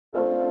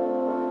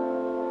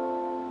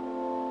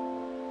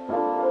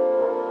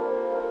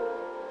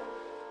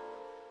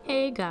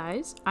Hey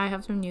guys, I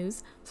have some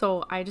news.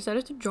 So I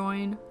decided to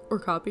join or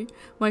copy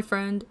my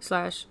friend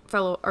slash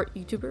fellow art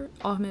YouTuber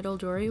Ahmed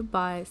Aldoori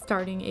by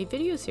starting a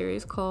video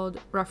series called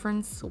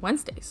Reference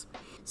Wednesdays.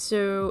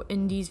 So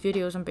in these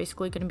videos I'm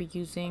basically going to be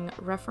using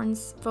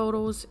reference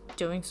photos,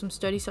 doing some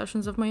study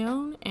sessions of my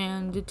own,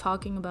 and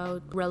talking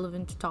about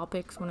relevant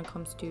topics when it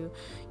comes to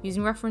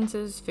using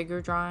references,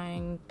 figure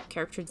drawing,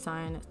 character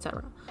design,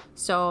 etc.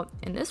 So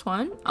in this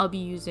one I'll be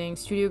using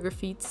Studio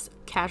Graffiti's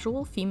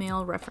Casual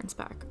Female Reference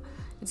Pack.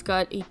 It's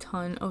got a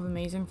ton of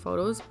amazing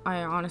photos.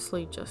 I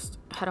honestly just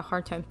had a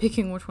hard time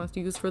picking which ones to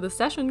use for the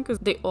session because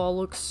they all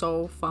look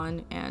so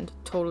fun and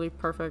totally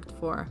perfect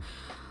for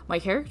my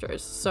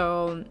characters.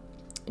 So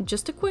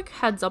just a quick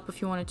heads up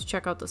if you wanted to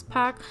check out this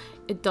pack.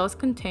 It does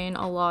contain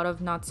a lot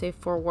of not safe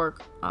for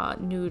work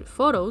nude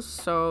photos,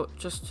 so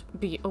just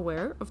be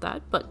aware of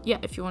that. But yeah,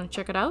 if you want to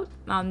check it out,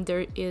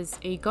 there is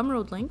a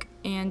Gumroad link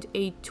and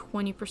a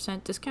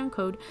 20% discount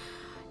code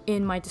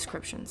in my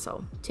description,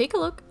 so take a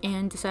look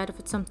and decide if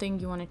it's something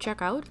you want to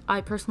check out. I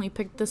personally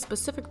picked this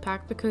specific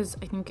pack because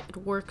I think it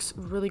works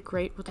really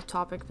great with the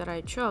topic that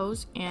I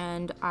chose,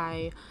 and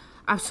I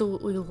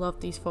absolutely love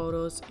these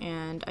photos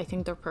and I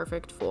think they're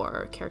perfect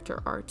for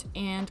character art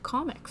and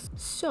comics.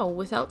 So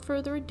without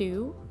further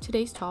ado,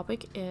 today's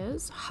topic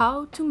is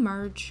how to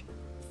merge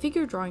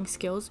figure drawing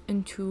skills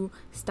into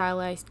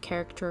stylized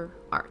character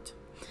art.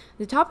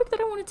 The topic that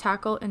I want to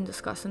tackle and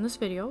discuss in this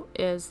video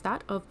is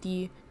that of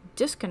the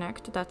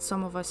disconnect that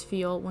some of us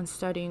feel when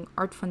studying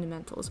art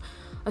fundamentals,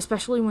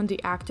 especially when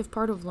the active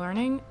part of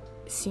learning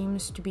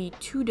seems to be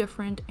too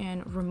different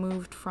and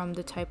removed from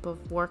the type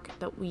of work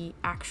that we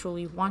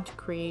actually want to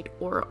create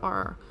or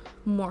are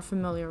more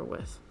familiar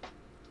with.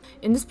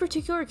 In this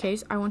particular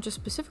case, I want to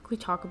specifically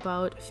talk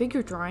about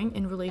figure drawing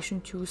in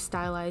relation to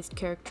stylized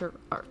character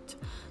art.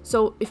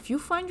 So if you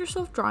find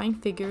yourself drawing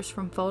figures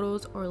from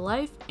photos or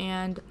life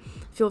and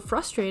feel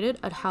frustrated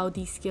at how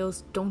these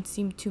skills don't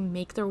seem to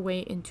make their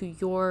way into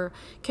your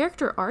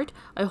character art,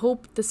 I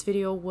hope this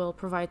video will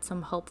provide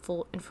some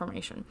helpful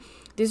information.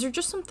 These are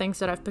just some things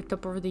that I've picked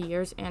up over the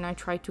years and I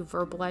try to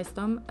verbalize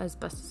them as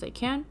best as I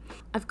can.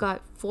 I've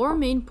got 4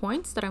 main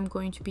points that I'm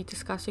going to be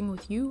discussing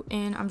with you,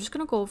 and I'm just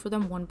going to go over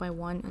them one by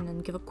one and then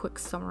give a quick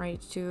summary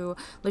to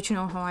let you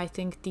know how I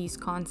think these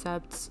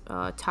concepts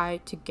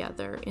tie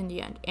together in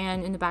the end.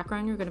 And in the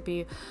background you're going to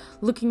be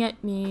looking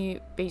at me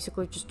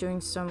basically just doing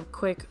some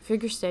quick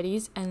figure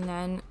studies, and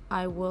then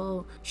I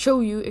will show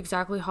you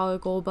exactly how I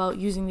go about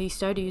using these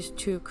studies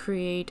to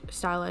create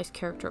stylized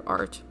character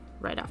art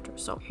right after.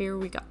 So here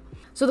we go.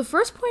 So the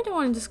first point I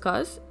want to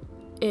discuss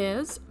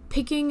is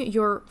picking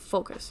your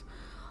focus.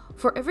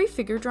 For every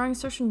figure drawing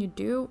session you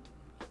do,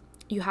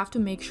 you have to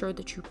make sure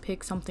that you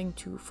pick something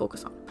to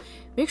focus on.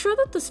 Make sure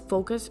that this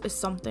focus is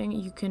something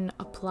you can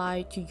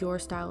apply to your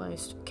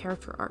stylized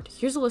character art.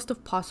 Here's a list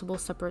of possible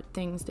separate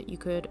things that you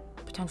could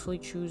potentially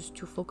choose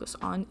to focus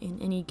on in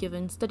any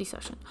given study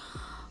session.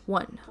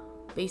 1.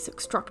 Basic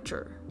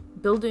structure.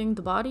 Building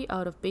the body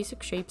out of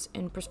basic shapes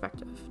in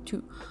perspective.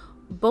 2.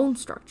 Bone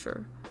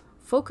structure.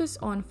 Focus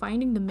on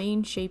finding the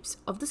main shapes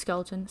of the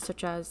skeleton,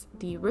 such as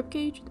the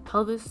ribcage, the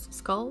pelvis,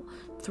 skull.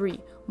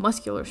 3.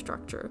 Muscular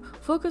structure.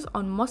 Focus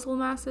on muscle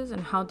masses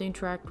and how they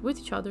interact with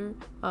each other,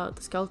 the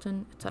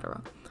skeleton,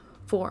 etc.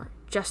 4.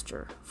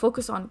 Gesture.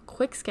 Focus on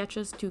quick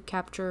sketches to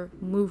capture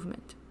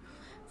movement.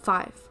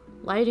 5.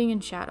 Lighting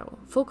and shadow.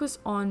 Focus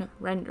on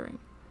rendering.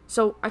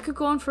 So I could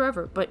go on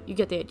forever, but you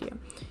get the idea.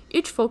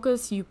 Each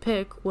focus you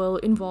pick will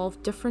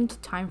involve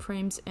different time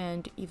frames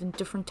and even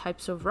different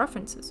types of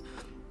references.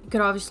 You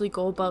could obviously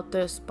go about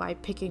this by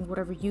picking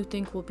whatever you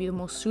think will be the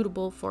most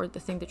suitable for the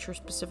thing that you're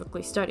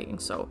specifically studying.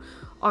 So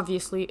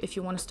obviously, if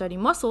you want to study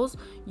muscles,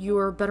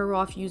 you're better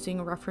off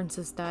using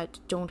references that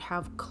don't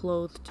have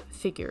clothed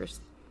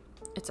figures,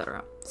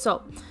 etc.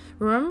 So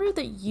remember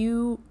that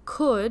you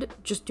could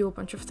just do a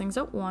bunch of things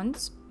at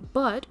once,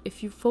 but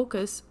if you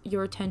focus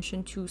your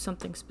attention to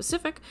something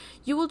specific,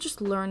 you will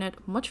just learn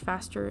it much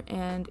faster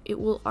and it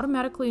will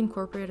automatically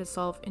incorporate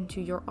itself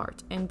into your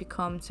art and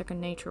become second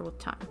nature with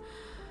time.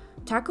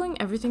 Tackling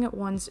everything at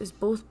once is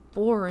both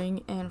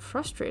boring and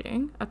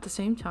frustrating at the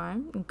same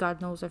time. God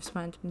knows I've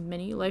spent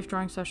many life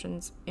drawing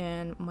sessions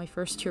in my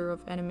first year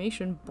of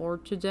animation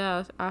bored to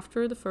death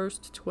after the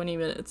first 20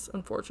 minutes,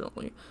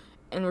 unfortunately.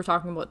 And we're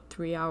talking about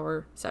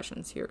 3-hour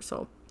sessions here,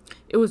 so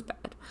it was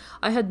bad.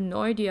 I had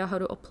no idea how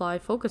to apply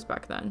focus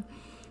back then.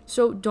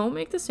 So don't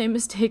make the same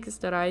mistakes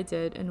that I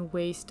did and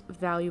waste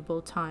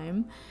valuable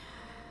time,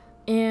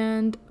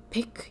 and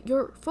pick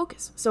your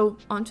focus. So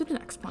on to the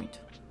next point.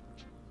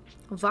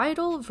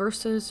 Vital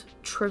versus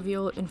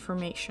trivial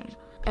information.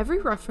 Every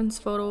reference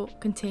photo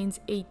contains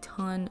a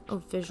ton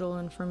of visual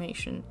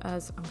information,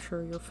 as I'm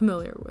sure you're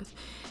familiar with.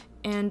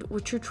 And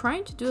what you're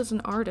trying to do as an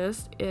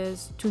artist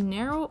is to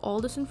narrow all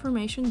this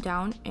information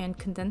down and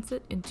condense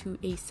it into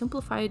a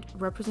simplified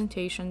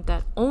representation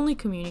that only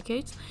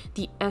communicates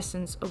the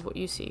essence of what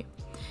you see.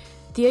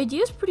 The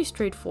idea is pretty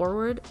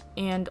straightforward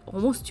and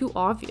almost too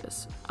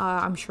obvious.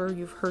 I'm sure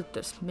you've heard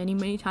this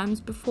many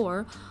times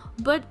before,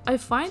 but I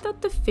find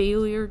that the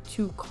failure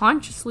to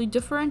consciously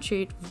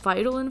differentiate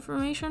vital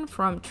information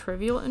from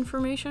trivial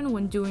information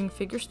when doing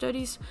figure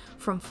studies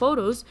from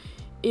photos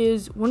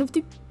is one of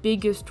the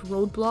biggest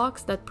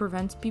roadblocks that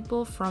prevents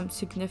people from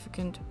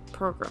significant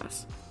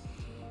progress.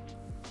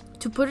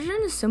 To put it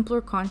in a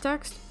simpler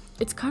context,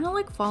 it's kind of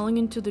like falling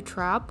into the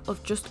trap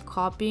of just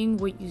copying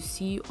what you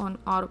see on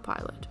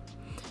autopilot.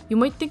 You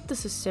might think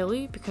this is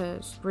silly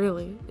because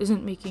really,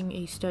 isn't making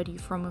a study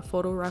from a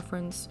photo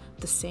reference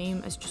the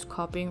same as just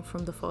copying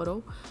from the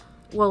photo?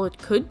 Well, it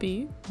could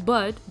be,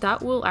 but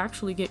that will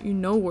actually get you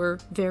nowhere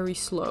very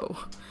slow,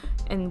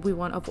 and we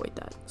want to avoid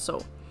that.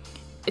 So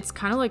it's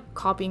kind of like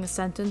copying a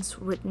sentence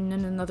written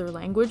in another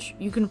language.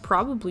 You can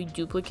probably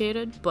duplicate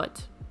it,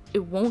 but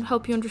it won't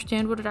help you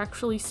understand what it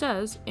actually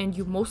says, and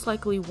you most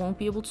likely won't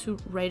be able to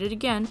write it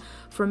again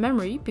from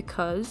memory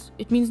because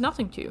it means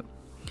nothing to you.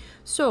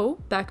 So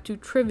back to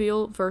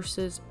trivial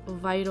versus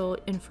vital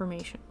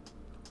information.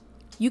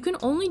 You can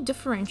only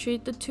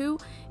differentiate the two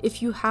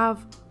if you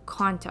have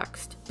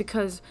context,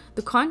 because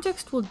the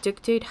context will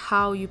dictate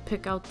how you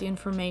pick out the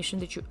information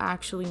that you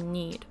actually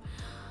need.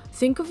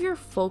 Think of your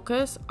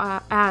focus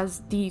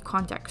as the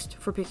context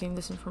for picking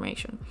this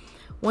information.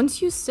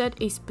 Once you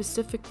set a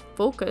specific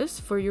focus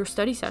for your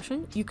study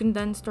session, you can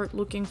then start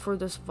looking for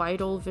this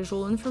vital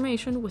visual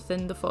information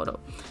within the photo.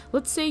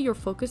 Let's say your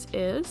focus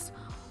is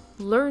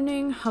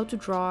learning how to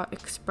draw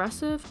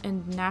expressive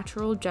and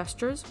natural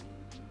gestures,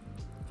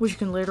 which you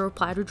can later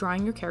apply to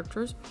drawing your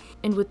characters.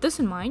 And with this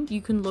in mind,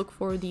 you can look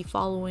for the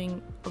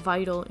following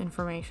vital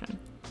information.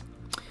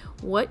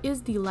 What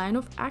is the line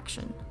of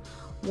action?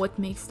 What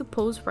makes the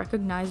pose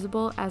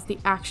recognizable as the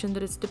action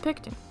that it's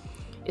depicting?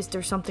 Is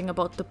there something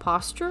about the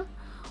posture?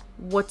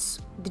 What's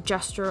the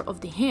gesture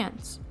of the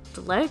hands,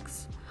 the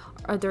legs?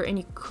 Are there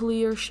any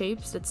clear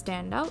shapes that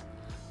stand out,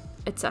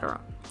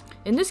 etc.?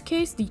 In this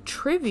case, the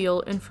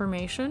trivial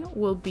information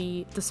will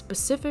be the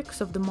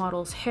specifics of the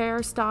model's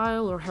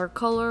hairstyle or hair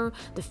color,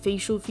 the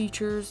facial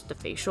features, the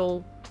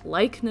facial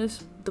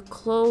likeness, the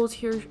clothes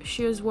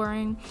she is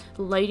wearing,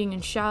 the lighting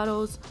and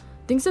shadows,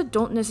 things that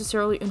don't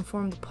necessarily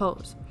inform the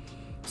pose.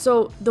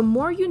 So the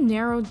more you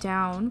narrow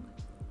down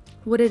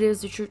what it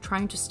is that you're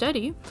trying to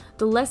study,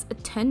 the less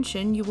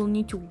attention you will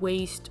need to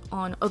waste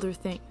on other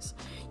things.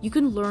 You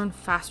can learn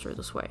faster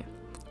this way.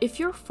 If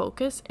your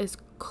focus is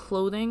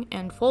clothing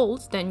and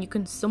folds, then you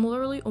can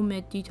similarly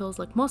omit details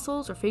like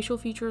muscles or facial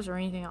features or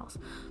anything else.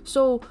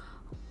 So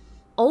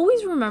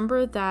always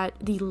remember that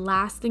the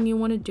last thing you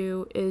want to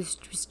do is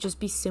just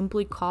be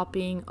simply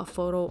copying a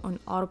photo on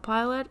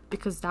autopilot,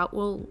 because that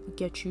will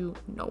get you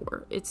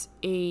nowhere. It's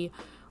a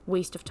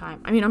waste of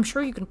time. I mean, I'm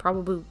sure you can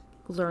probably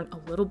learn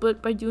a little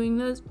bit by doing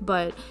this,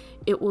 but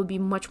it will be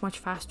much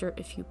faster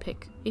if you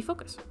pick a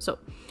focus. So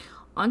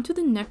on to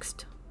the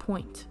next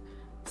point,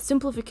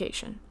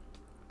 simplification.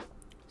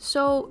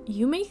 So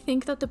you may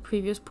think that the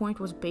previous point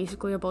was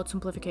basically about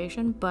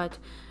simplification, but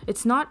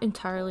it's not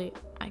entirely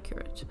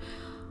accurate.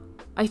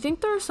 I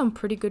think there are some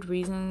pretty good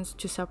reasons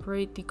to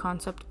separate the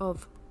concept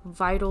of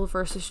vital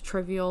versus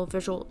trivial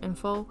visual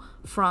info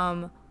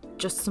from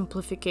just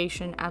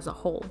simplification as a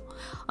whole.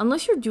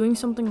 Unless you're doing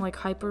something like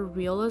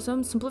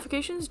hyper-realism,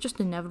 simplification is just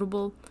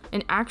inevitable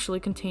and actually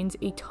contains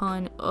a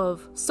ton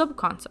of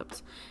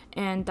sub-concepts.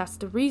 And that's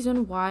the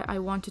reason why I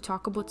want to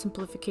talk about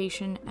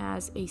simplification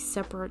as a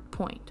separate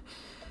point.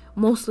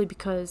 Mostly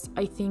because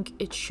I think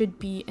it should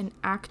be an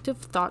active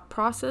thought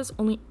process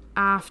only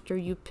after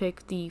you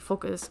pick the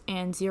focus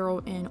and zero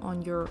in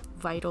on your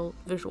vital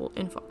visual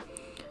info.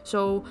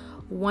 So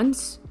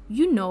once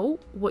you know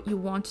what you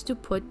want to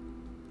put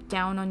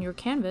down on your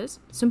canvas,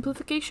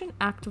 simplification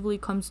actively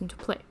comes into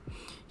play.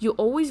 You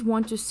always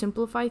want to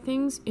simplify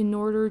things in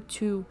order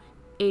to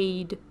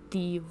aid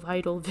the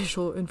vital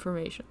visual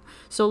information.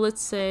 So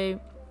let's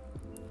say,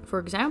 for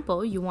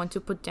example, you want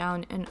to put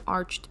down an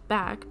arched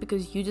back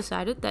because you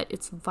decided that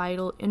it's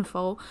vital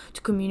info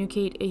to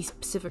communicate a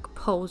specific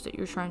pose that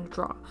you're trying to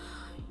draw.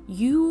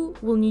 You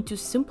will need to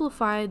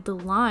simplify the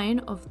line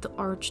of the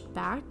arched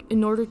back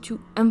in order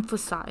to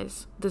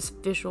emphasize this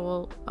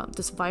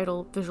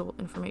vital visual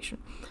information.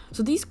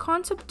 So these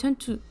concepts tend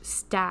to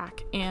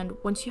stack, and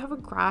once you have a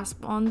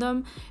grasp on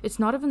them, it's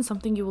not even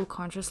something you will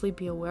consciously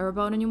be aware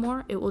about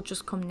anymore. It will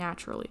just come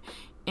naturally.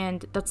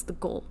 And that's the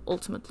goal,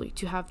 ultimately,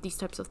 to have these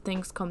types of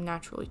things come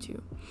naturally to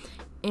you.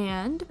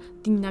 And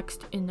the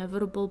next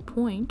inevitable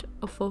point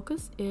of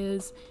focus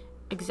is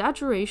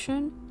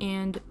exaggeration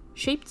and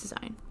shape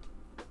design.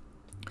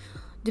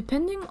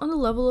 Depending on the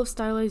level of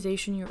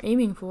stylization you're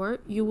aiming for,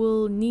 you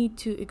will need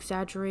to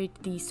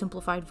exaggerate the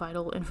simplified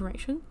vital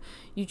information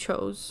you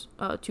chose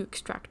to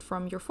extract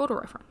from your photo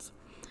reference.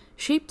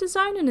 Shape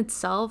design in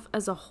itself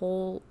as a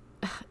whole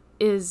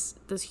is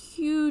this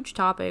huge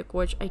topic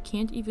which I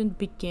can't even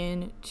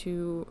begin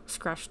to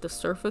scratch the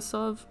surface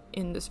of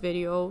in this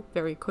video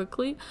very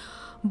quickly,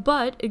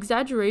 but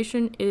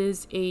exaggeration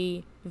is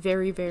a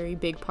very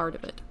big part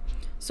of it.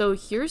 So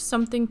here's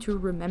something to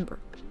remember.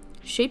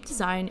 Shape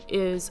design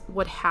is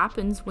what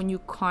happens when you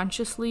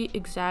consciously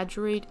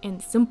exaggerate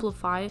and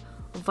simplify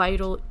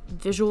vital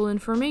visual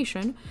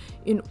information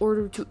in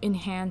order to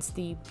enhance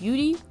the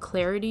beauty,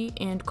 clarity,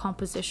 and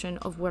composition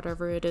of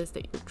whatever it is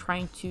that you're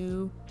trying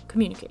to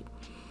communicate.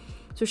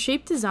 So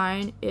shape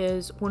design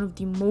is one of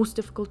the most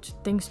difficult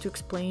things to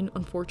explain,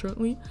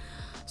 unfortunately.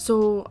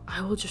 So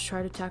I will just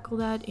try to tackle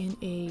that in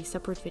a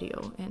separate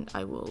video, and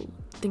I will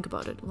think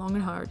about it long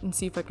and hard and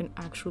see if I can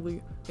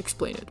actually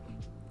explain it.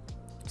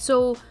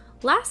 So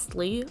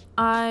lastly,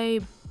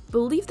 I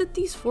believe that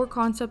these 4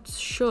 concepts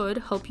should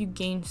help you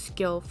gain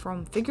skill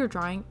from figure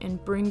drawing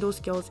and bring those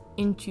skills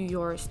into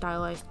your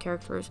stylized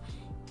characters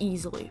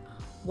easily.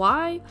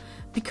 Why?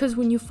 Because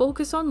when you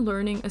focus on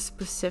learning a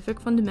specific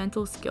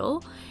fundamental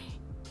skill,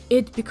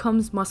 it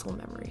becomes muscle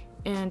memory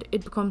and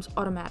it becomes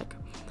automatic.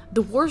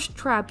 The worst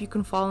trap you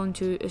can fall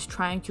into is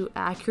trying to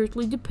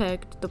accurately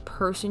depict the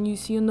person you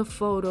see in the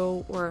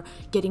photo, or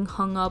getting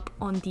hung up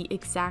on the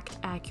exact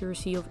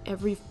accuracy of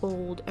every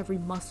fold, every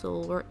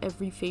muscle, or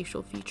every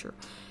facial feature,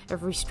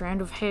 every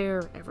strand of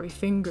hair, every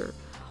finger.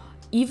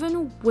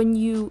 Even when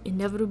you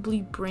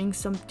inevitably bring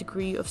some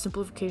degree of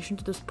simplification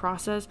to this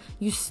process,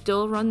 you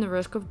still run the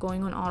risk of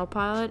going on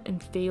autopilot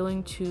and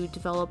failing to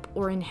develop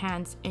or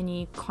enhance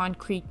any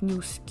concrete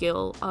new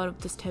skill out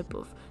of this type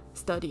of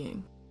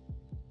studying.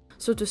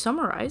 So to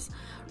summarize,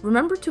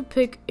 remember to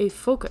pick a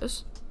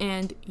focus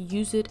and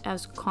use it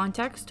as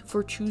context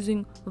for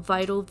choosing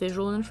vital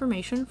visual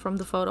information from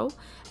the photo,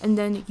 and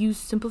then use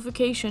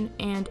simplification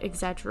and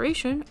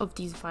exaggeration of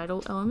these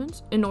vital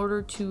elements in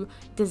order to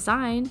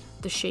design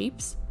the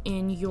shapes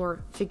in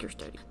your figure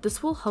study.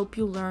 This will help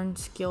you learn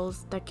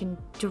skills that can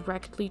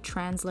directly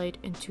translate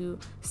into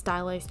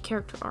stylized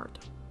character art.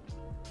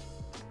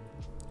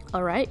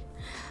 Alright,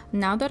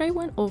 now that I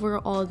went over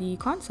all the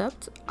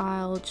concepts,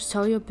 I'll just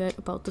tell you a bit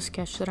about the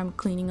sketch that I'm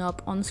cleaning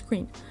up on the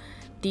screen.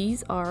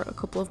 These are a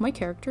couple of my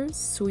characters: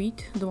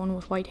 Sweet, the one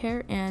with white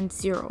hair, and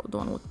Zero, the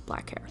one with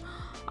black hair.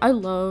 I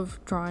love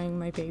drawing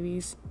my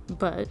babies,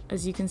 but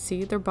as you can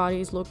see, their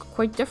bodies look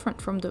quite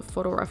different from the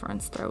photo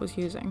reference that I was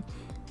using.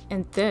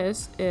 And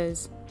this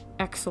is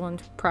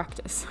excellent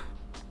practice.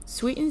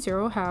 Sweet and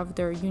Zero have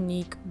their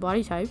unique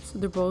body types.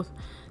 They're both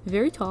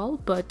very tall,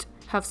 but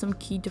have some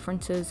key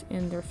differences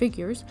in their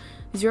figures.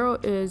 Zero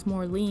is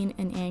more lean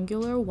and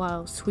angular,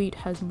 while Sweet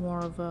has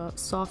more of a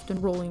soft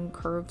and rolling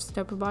curves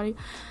type of body.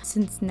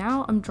 Since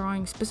now I'm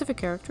drawing specific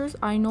characters,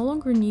 I no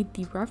longer need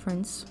the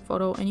reference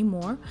photo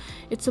anymore.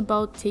 It's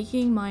about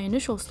taking my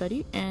initial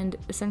study and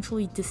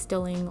essentially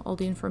distilling all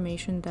the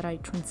information that I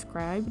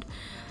transcribed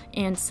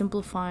and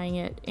simplifying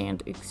it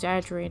and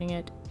exaggerating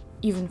it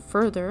even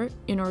further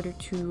in order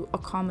to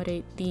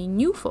accommodate the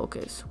new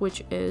focus,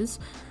 which is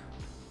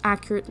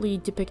accurately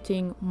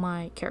depicting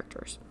my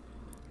characters.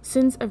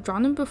 Since I've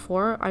drawn them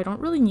before, I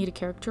don't really need a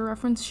character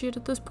reference sheet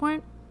at this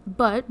point,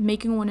 but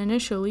making one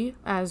initially,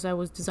 as I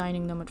was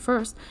designing them at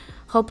first,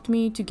 helped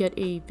me to get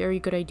a very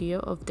good idea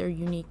of their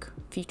unique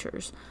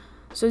features.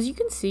 So as you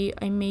can see,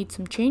 I made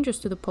some changes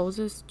to the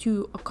poses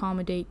to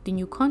accommodate the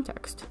new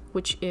context,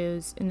 which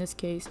is, in this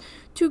case,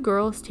 2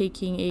 girls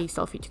taking a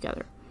selfie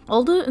together.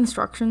 All the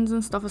instructions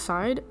and stuff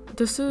aside,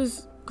 this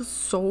is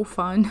so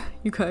fun,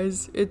 you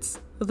guys.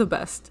 It's the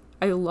best.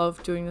 I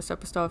love doing this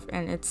type of stuff,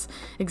 and it's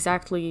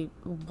exactly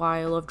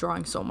why I love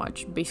drawing so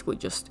much. Basically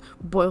just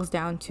boils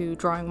down to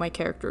drawing my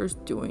characters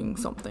doing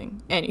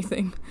something,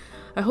 anything.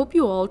 I hope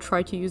you all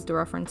try to use the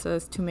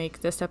references to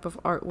make this type of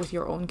art with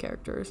your own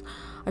characters.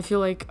 I feel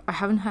like I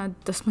haven't had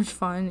this much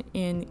fun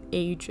in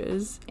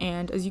ages,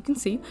 and as you can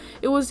see,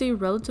 it was a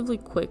relatively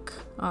quick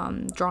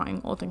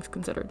drawing, all things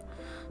considered.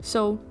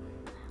 So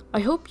I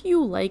hope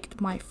you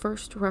liked my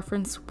first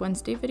Reference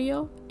Wednesday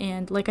video,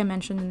 and like I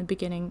mentioned in the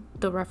beginning,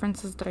 the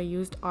references that I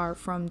used are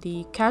from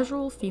the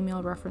Casual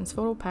Female Reference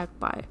Photo Pack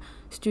by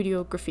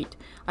Studio Graffiti.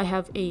 I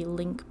have a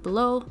link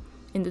below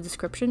in the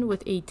description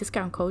with a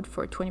discount code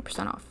for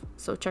 20% off,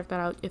 so check that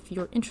out if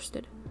you're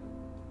interested.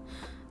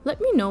 Let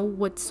me know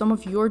what some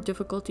of your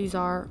difficulties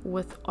are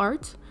with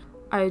art.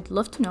 I'd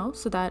love to know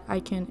so that I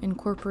can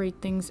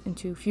incorporate things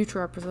into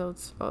future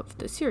episodes of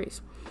this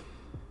series.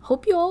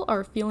 Hope you all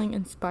are feeling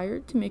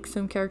inspired to make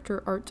some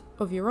character art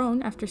of your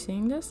own after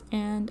seeing this,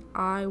 and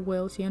I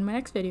will see you in my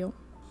next video.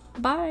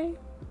 Bye!